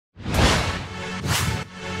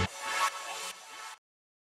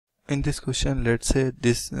In this question, let's say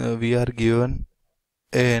this we are given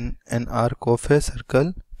an arc of a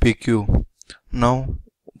circle PQ. Now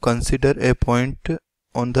consider a point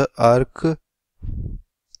on the arc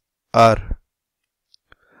R.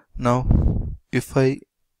 Now if I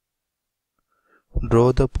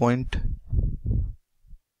draw the point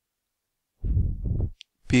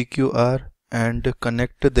PQR and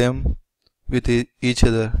connect them with each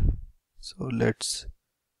other, so let's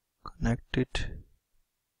connect it.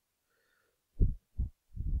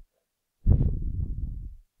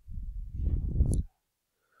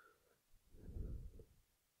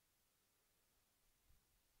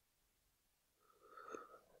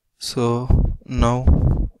 So now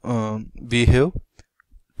we have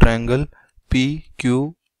triangle P,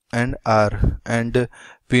 Q and R, and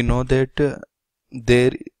we know that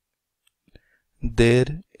there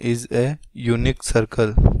is a unique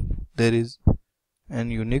circle. There is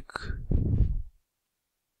an unique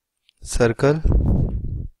circle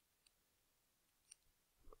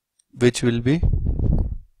which will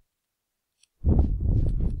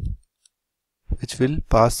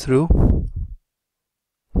pass through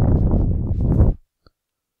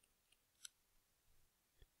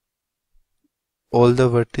all the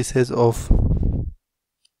vertices of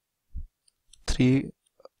three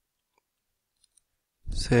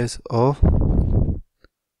sides of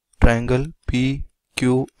triangle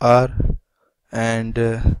PQR, and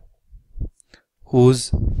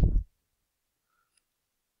whose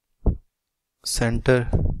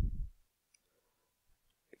center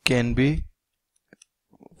can be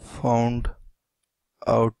found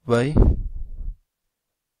out by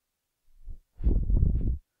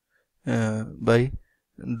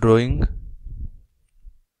drawing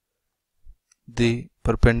the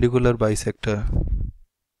perpendicular bisector.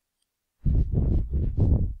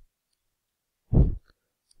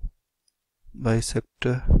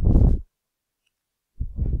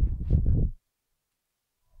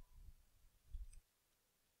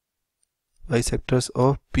 Bisectors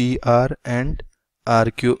of PR and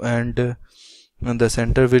RQ, and the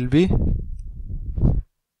center will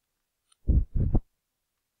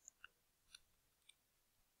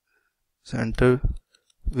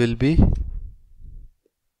be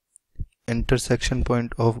intersection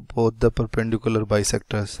point of both the perpendicular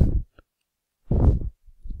bisectors.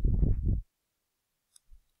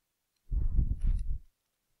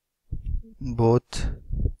 Both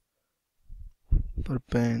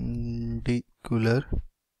perpendicular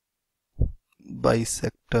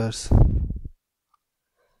bisectors.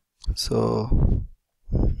 So,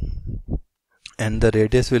 and the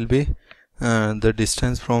radius will be the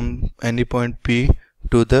distance from any point P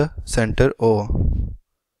to the center O.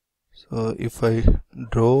 So if I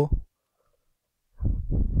draw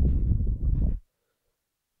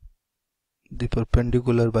the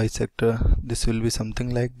perpendicular bisector, this will be something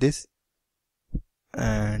like this,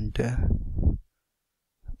 and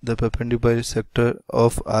the perpendicular bisector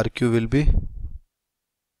of RQ will be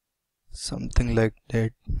something like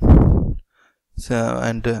that. So,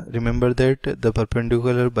 and remember that the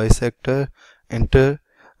perpendicular bisector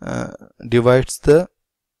divides the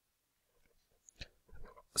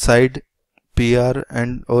side PR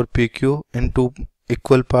and or PQ into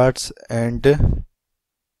equal parts, and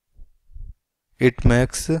it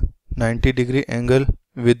makes 90-degree angle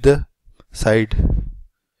with the side.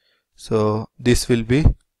 So this will be,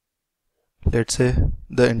 let's say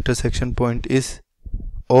the intersection point is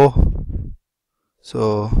O.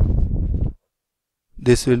 So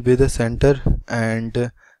this will be the center,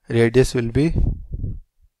 and radius will be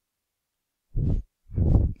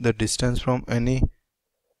the distance from any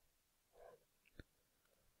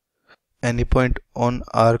point on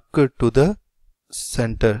arc to the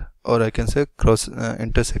center, or I can say cross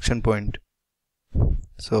intersection point.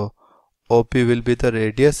 So OP will be the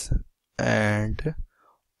radius and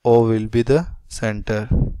O will be the center.